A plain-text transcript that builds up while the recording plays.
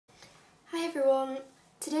everyone,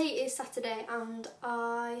 today is Saturday and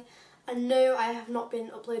I know I have not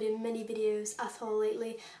been uploading many videos at all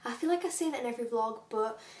lately. I feel like I say that in every vlog,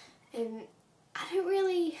 but I don't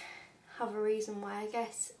really have a reason why. I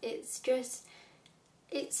guess it's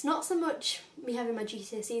not so much me having my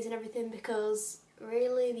GCSEs and everything, because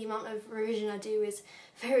really the amount of revision I do is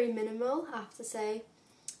very minimal, I have to say.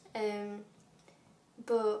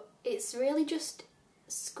 But it's really just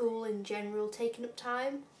school in general taking up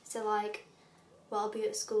time. So like, well, I'll be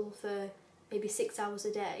at school for maybe 6 hours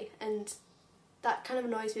a day, and that kind of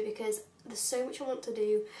annoys me because there's so much I want to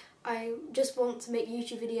do. I just want to make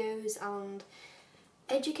YouTube videos and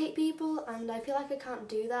educate people, and I feel like I can't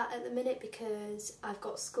do that at the minute because I've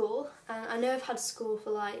got school. And I know I've had school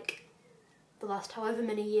for like the last however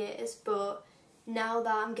many years, but now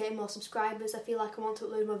that I'm getting more subscribers, I feel like I want to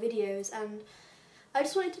upload more videos. And I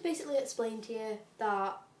just wanted to basically explain to you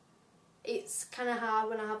that it's kind of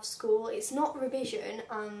hard when I have school. It's not revision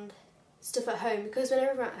and stuff at home, because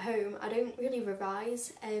whenever I'm at home I don't really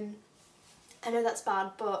revise. I know that's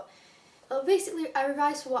bad, but basically I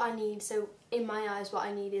revise for what I need. So in my eyes what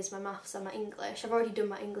I need is my maths and my English. I've already done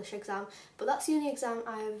my English exam, but that's the only exam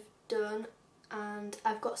I've done, and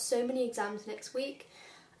I've got so many exams next week.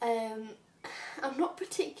 I'm not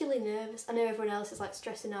particularly nervous. I know everyone else is like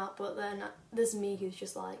stressing out, but then there's me who's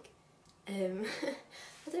just like,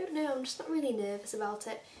 I don't know, I'm just not really nervous about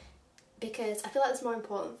it, because I feel like there's more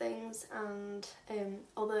important things. And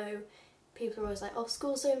although people are always like, oh,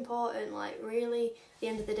 school's so important, like really at the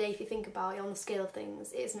end of the day, if you think about it on the scale of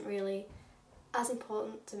things, it isn't really as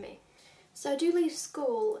important to me. So I do leave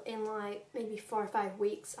school in like maybe 4 or 5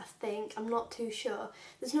 weeks, I think. I'm not too sure.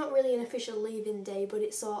 There's not really an official leaving day, but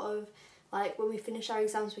it's sort of like when we finish our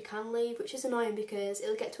exams we can leave, which is annoying because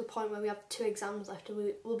it'll get to a point where we have 2 exams left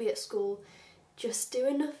and we'll be at school just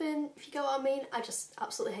doing nothing, if you get what I mean. I just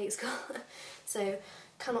absolutely hate school. So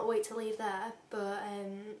cannot wait to leave there. But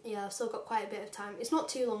yeah, I've still got quite a bit of time. It's not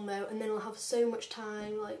too long though, and then I'll have so much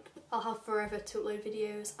time, like I'll have forever to upload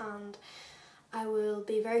videos, and I will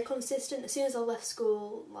be very consistent. As soon as I left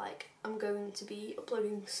school, like I'm going to be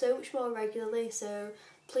uploading so much more regularly, so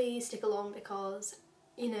please stick along, because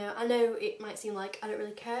you know, I know it might seem like I don't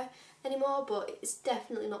really care anymore, but it's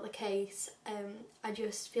definitely not the case. I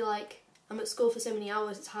just feel like I'm at school for so many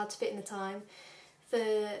hours, it's hard to fit in the time.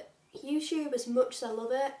 For YouTube, as much as I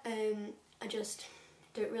love it, I just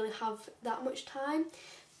don't really have that much time.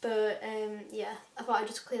 But yeah, I thought I'd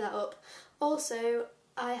just clear that up. Also,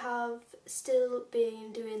 I have still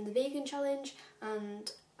been doing the vegan challenge,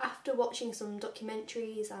 and after watching some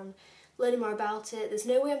documentaries and learning more about it, there's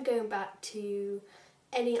no way I'm going back to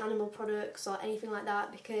any animal products or anything like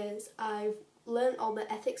that, because I've learned all the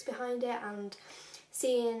ethics behind it. And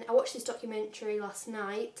I watched this documentary last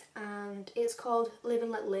night, and it's called Live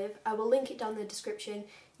and Let Live. I will link it down in the description.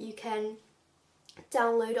 You can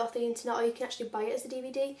download it off the internet, or you can actually buy it as a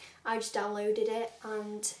DVD. I just downloaded it,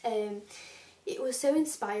 and it was so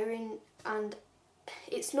inspiring. And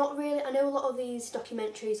it's not really, I know a lot of these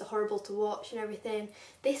documentaries are horrible to watch and everything.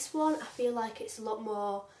 This one, I feel like it's a lot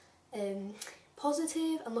more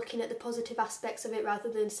positive, and looking at the positive aspects of it rather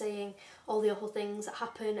than saying all the awful things that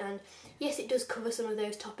happen. And yes, it does cover some of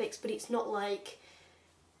those topics, but it's not like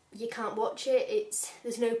you can't watch it.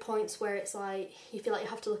 There's no points where it's like you feel like you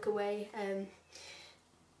have to look away.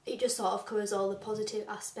 It just sort of covers all the positive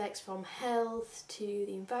aspects, from health to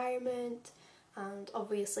the environment and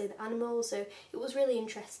obviously the animals. So it was really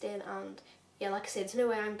interesting, and yeah, like I said, there's no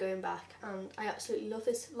way I'm going back, and I absolutely love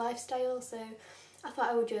this lifestyle. So I thought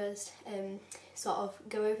I would just sort of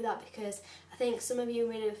go over that, because I think some of you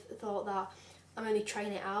may have thought that I'm only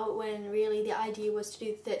trying it out, when really the idea was to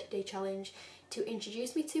do the 30-day challenge to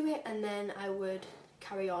introduce me to it, and then I would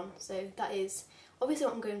carry on. So that is obviously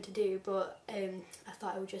what I'm going to do, but I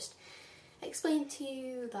thought I would just explain to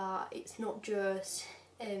you that it's not just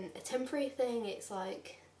a temporary thing. It's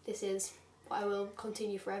like, this is what I will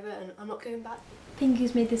continue forever, and I'm not going back.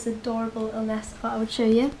 Pinky's made this adorable little nest. I thought I would show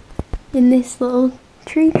you in this little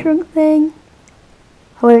tree trunk thing.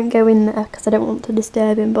 I won't go in there because I don't want to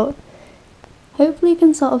disturb him, but hopefully you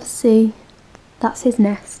can sort of see that's his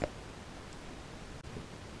nest.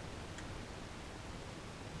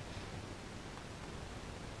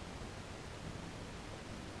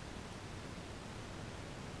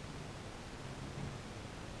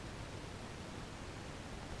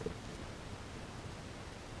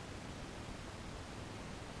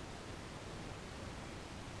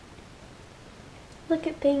 Look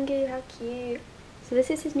at Pingu, how cute. So this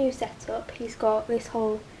is his new setup. He's got this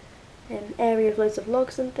whole area of loads of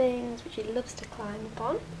logs and things, which he loves to climb up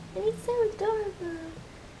on. And he's so adorable.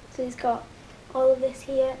 So he's got all of this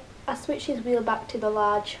here. I switched his wheel back to the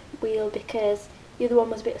large wheel because the other one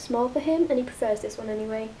was a bit small for him and he prefers this one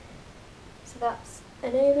anyway. So that's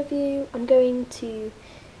an overview. I'm going to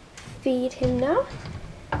feed him now.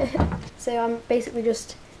 So I'm basically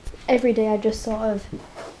just, every day I just sort of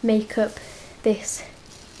make up this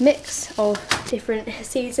mix of different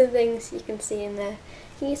seeds and things you can see in there.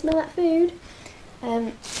 Can you smell that food?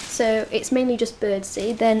 So it's mainly just bird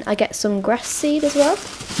seed, then I get some grass seed as well.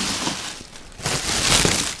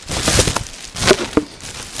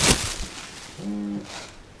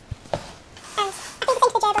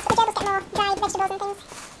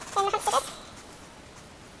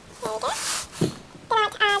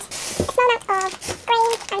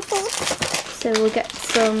 So we'll get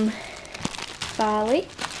some barley,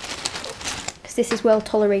 because this is well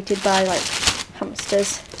tolerated by like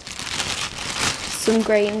hamsters. Some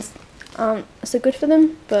grains aren't so good for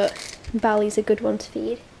them, but barley's a good one to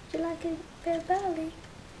feed. Do you like a bit of barley?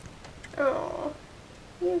 Oh,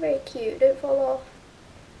 you're very cute, don't fall off.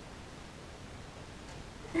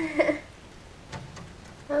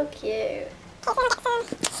 How cute.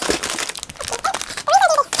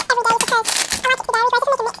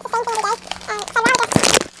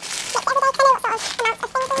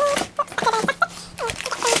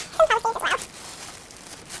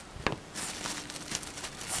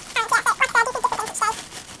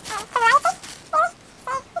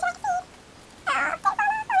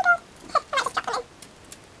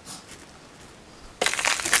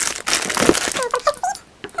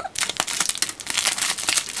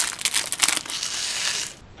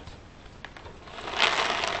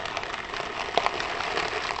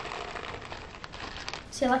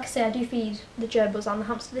 So like I say, I do feed the gerbils and the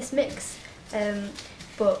hamster this mix,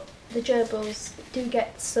 but the gerbils do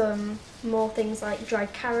get some more things like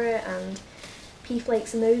dried carrot and pea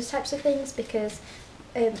flakes and those types of things because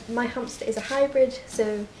my hamster is a hybrid,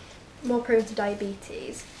 so more prone to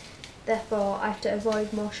diabetes. Therefore, I have to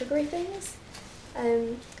avoid more sugary things.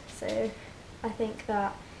 So I think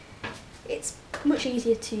that it's much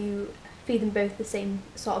easier to feed them both the same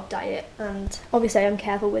sort of diet, and obviously I'm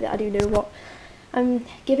careful with it. I do know what I'm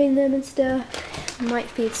giving them and stuff. I might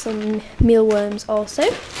feed some mealworms also.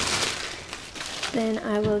 Then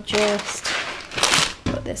I will just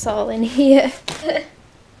put this all in here.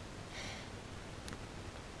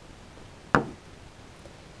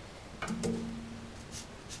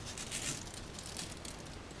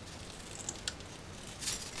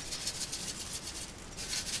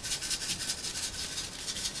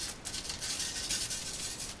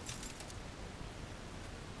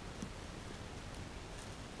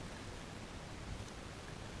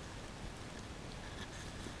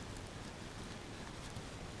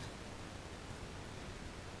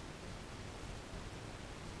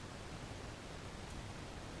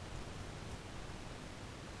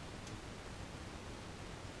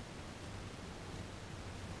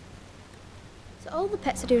 So all the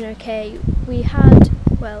pets are doing okay. We had,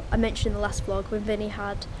 well, I mentioned in the last vlog when Vinny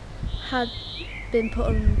had been put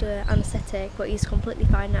under anaesthetic, but he's completely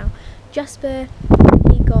fine now. Jasper,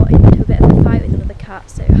 he got into a bit of a fight with another cat,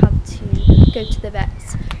 so had to go to the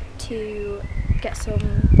vets to get some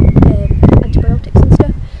antibiotics and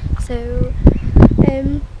stuff. So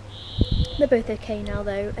they're both okay now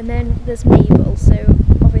though. And then there's Mabel. So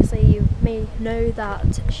obviously you may know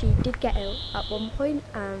that she did get ill at one point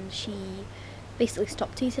and she basically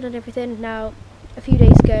stopped eating and everything. Now a few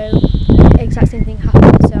days ago the exact same thing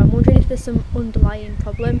happened, so I'm wondering if there's some underlying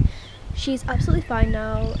problem. She's absolutely fine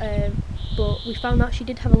now, but we found out she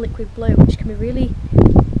did have a liquid bloat, which can be really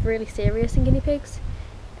serious in guinea pigs.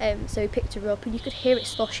 So we picked her up and you could hear it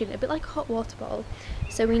sloshing, a bit like a hot water bottle.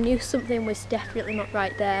 So we knew something was definitely not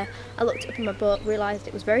right there. I looked up in my book, realised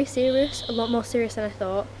it was very serious, a lot more serious than I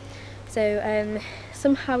thought. So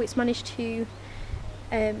somehow it's managed to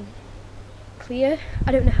clear.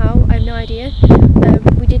 I don't know how, I have no idea.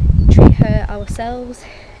 We did treat her ourselves,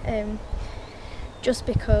 just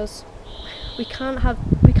because we can't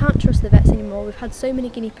trust the vets anymore. We've had so many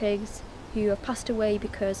guinea pigs who have passed away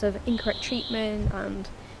because of incorrect treatment and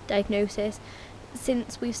diagnosis.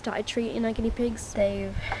 Since we've started treating our guinea pigs,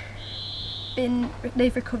 they've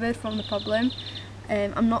recovered from the problem.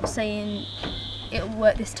 I'm not saying it'll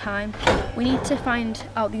work this time. We need to find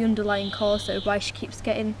out the underlying cause, though, why she keeps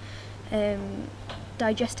getting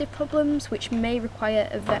digestive problems, which may require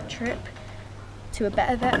a vet trip to a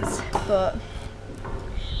better vet. But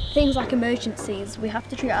things like emergencies, we have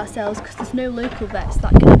to treat ourselves because there's no local vets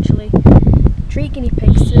that can actually treat guinea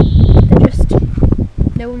pigs. So they're just,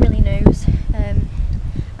 no one really knows.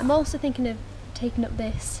 I'm also thinking of taking up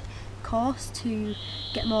this course to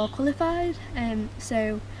get more qualified.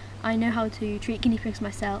 So I know how to treat guinea pigs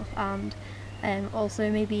myself, and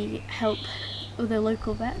also maybe help other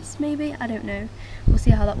local vets, maybe, I don't know, we'll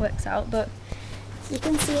see how that works out. But you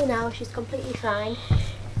can see her now, she's completely fine.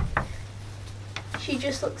 She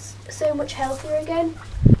just looks so much healthier again.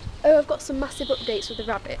 Oh, I've got some massive updates with the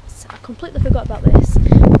rabbits. I completely forgot about this.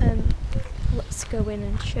 Let's go in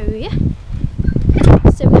and show you.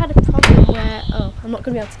 So we had a problem where, oh, I'm not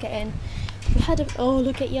going to be able to get in. We had a, oh,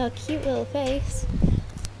 look at your cute little face.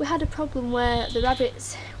 We had a problem where the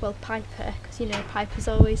rabbits, well, Piper, because you know Piper's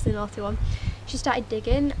always the naughty one, she started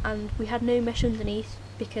digging and we had no mesh underneath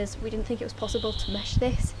because we didn't think it was possible to mesh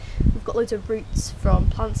this. We've got loads of roots from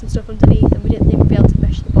plants and stuff underneath and we didn't think we'd be able to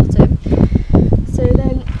mesh the bottom. So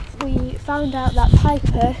then we found out that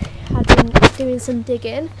Piper had been doing some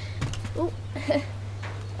digging. Oh,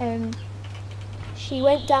 she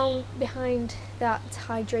went down behind that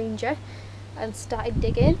hydrangea and started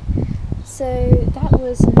digging. So that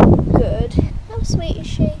was not good. How sweet is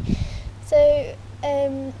she? So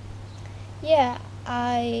yeah,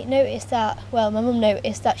 I noticed that, well, my mum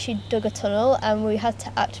noticed that she dug a tunnel and we had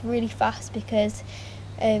to act really fast because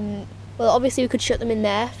well, obviously we could shut them in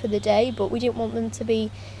there for the day, but we didn't want them to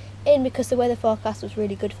be in because the weather forecast was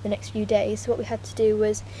really good for the next few days. So what we had to do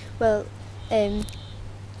was, well,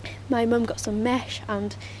 my mum got some mesh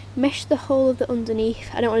and meshed the whole of the underneath.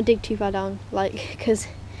 I don't want to dig too far down, like, because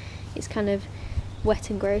it's kind of wet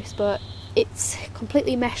and gross, but it's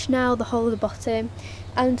completely meshed now, the whole of the bottom,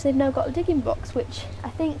 and they've now got a digging box, which I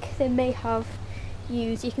think they may have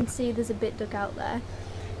used. You can see there's a bit dug out there,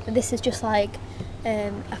 and this is just like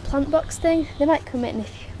a plant box thing. They might come in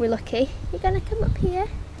if we're lucky. You're gonna come up here?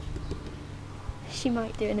 She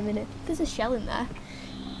might do in a minute. There's a shell in there.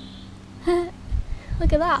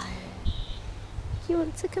 Look at that. You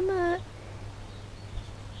want to come up?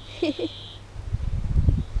 It's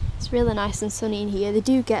really nice and sunny in here. They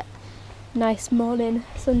do get nice morning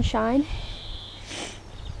sunshine.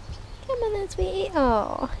 Come on then, sweetie.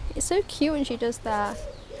 Oh, it's so cute when she does that.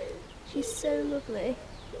 She's so lovely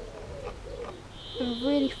and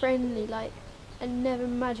really friendly. Like, I never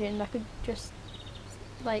imagined I could just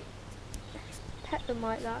like pet them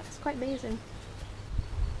like that. It's quite amazing.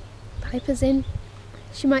 Piper's in.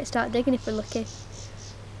 She might start digging if we're lucky.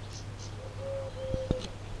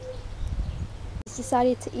 She's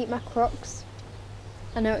decided to eat my Crocs.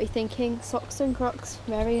 I know what you're thinking, socks and Crocs,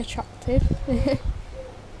 very attractive.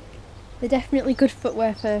 They're definitely good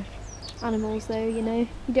footwear for animals though, you know.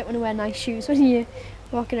 You don't want to wear nice shoes when you're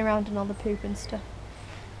walking around in all the poop and stuff.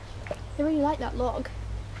 I really like that log.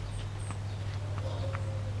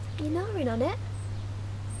 You're gnawing on it.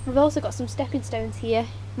 We've also got some stepping stones here,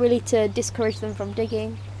 really to discourage them from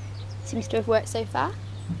digging. Seems to have worked so far.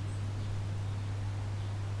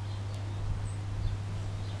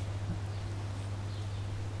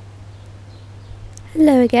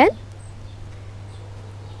 Hello again.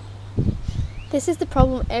 This is the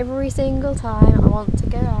problem every single time I want to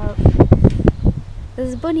go out.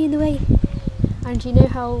 There's a bunny in the way, and you know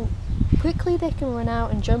how quickly they can run out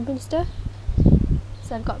and jump and stuff,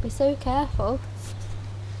 so I've got to be so careful.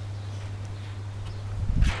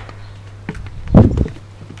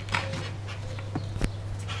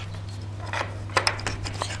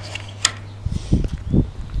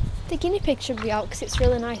 The guinea pig should be out because it's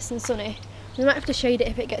really nice and sunny. We might have to shade it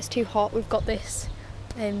if it gets too hot. We've got this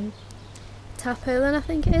tarpaulin, I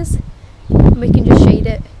think it is, and we can just shade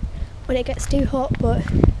it when it gets too hot, but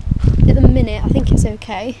at the minute I think it's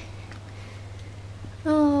okay.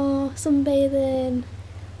 Oh, sunbathing.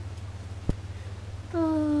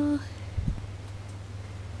 Oh.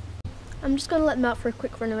 I'm just going to let them out for a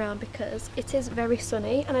quick run around because it is very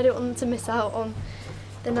sunny and I don't want them to miss out on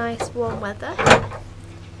the nice warm weather.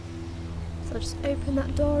 So I'll just open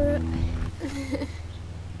that door up.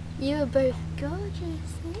 You are both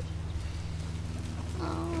gorgeous, eh?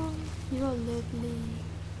 Oh, you are lovely.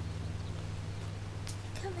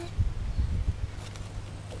 Come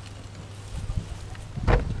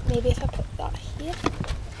in. Maybe if I put that here.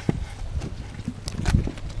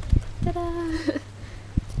 Ta-da!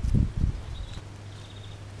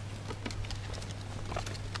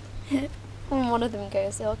 When one of them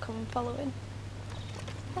goes, they'll come following.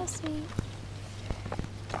 How sweet.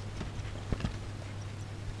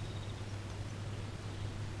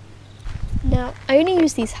 Now, I only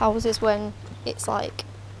use these houses when it's like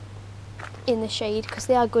in the shade, because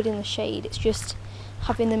they are good in the shade. It's just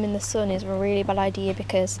having them in the sun is a really bad idea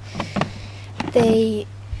because they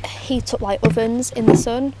heat up like ovens in the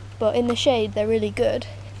sun, but in the shade they're really good.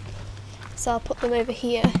 So I'll put them over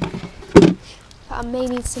here. But I may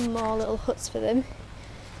need some more little huts for them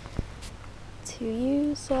to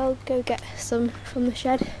use, so I'll go get some from the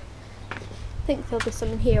shed. I think there'll be some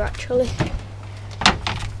in here actually.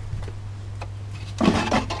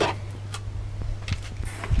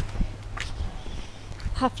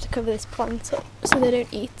 Have to cover this plant up so they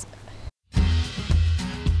don't eat.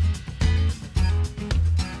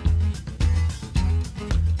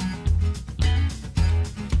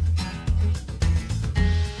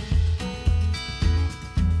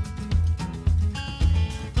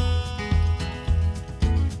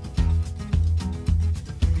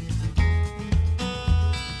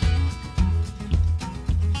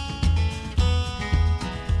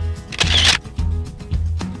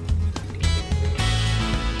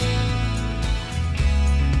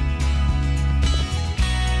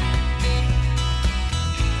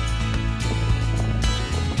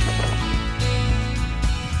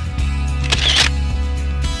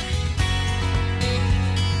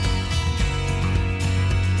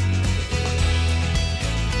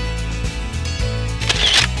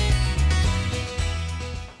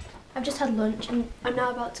 I've just had lunch and I'm now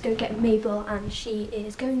about to go get Mabel, and she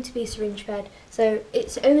is going to be syringe fed, so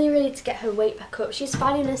it's only really to get her weight back up. She's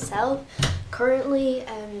fine in herself currently,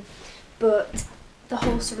 but the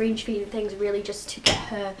whole syringe feeding thing is really just to get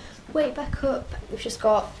her weight back up. We've just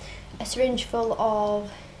got a syringe full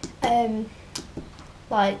of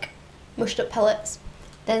like mushed up pellets,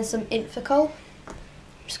 then some Infocol. I'm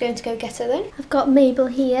just going to go get her then. I've got Mabel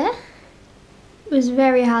here. It was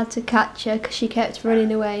very hard to catch her because she kept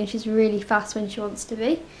running away, and she's really fast when she wants to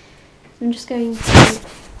be. So I'm just going to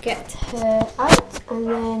get her out and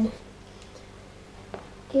then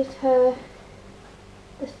give her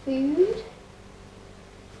the food.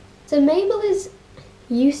 So Mabel is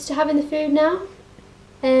used to having the food now.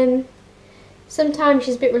 Sometimes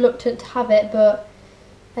she's a bit reluctant to have it, but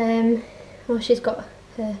well, she's got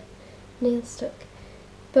her nail stuck.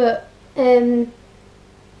 But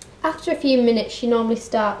after a few minutes she normally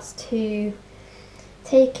starts to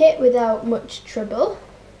take it without much trouble.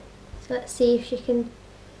 So let's see if she can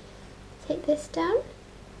take this down.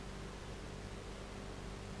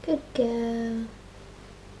 Good girl.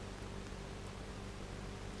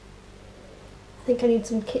 I think I need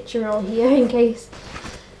some kitchen roll here in case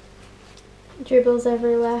it dribbles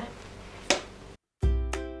everywhere.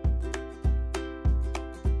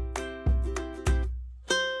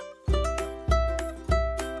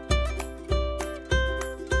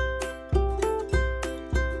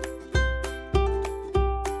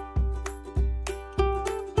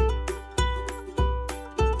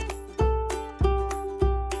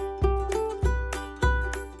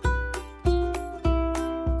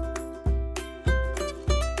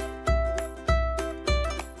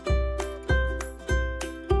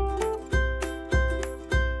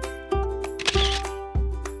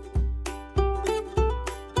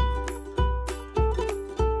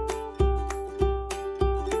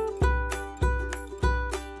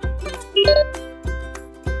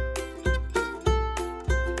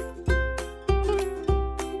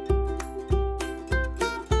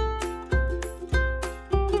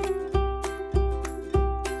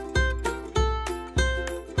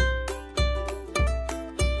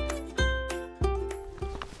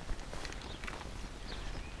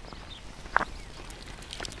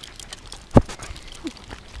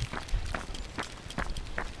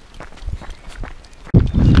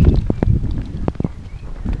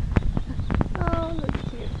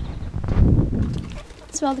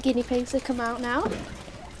 So all the guinea pigs have come out now.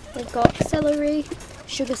 They've got celery,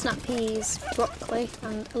 sugar snap peas, broccoli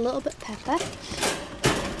and a little bit of pepper.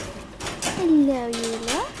 Hello,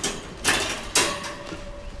 Eula.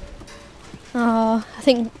 Oh, I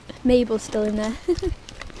think Mabel's still in there.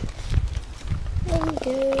 There you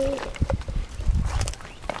go.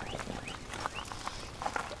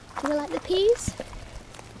 Do you like the peas?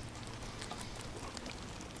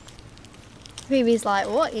 Ruby's like,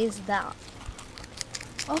 what is that?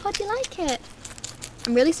 Oh, do you like it?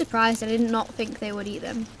 I'm really surprised. I did not think they would eat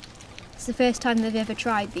them. It's the first time they've ever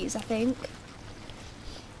tried these, I think.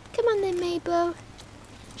 Come on then, Mabel.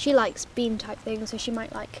 She likes bean type things, so she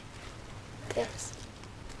might like this.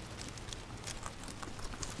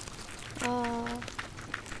 Oh.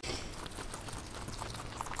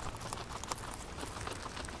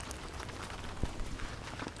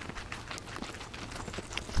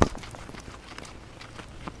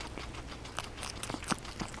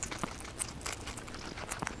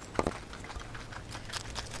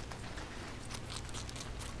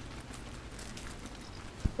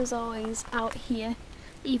 Was always out here,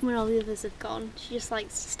 even when all the others have gone. She just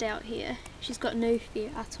likes to stay out here. She's got no fear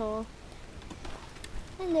at all.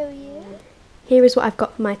 Hello, you. Here is what I've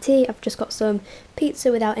got for my tea. I've just got some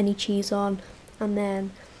pizza without any cheese on, and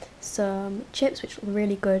then some chips, which look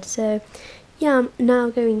really good. So yeah, I'm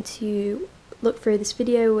now going to look through this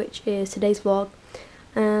video, which is today's vlog,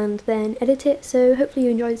 and then edit it. So hopefully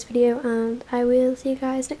you enjoyed this video, and I will see you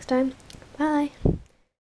guys next time. Bye!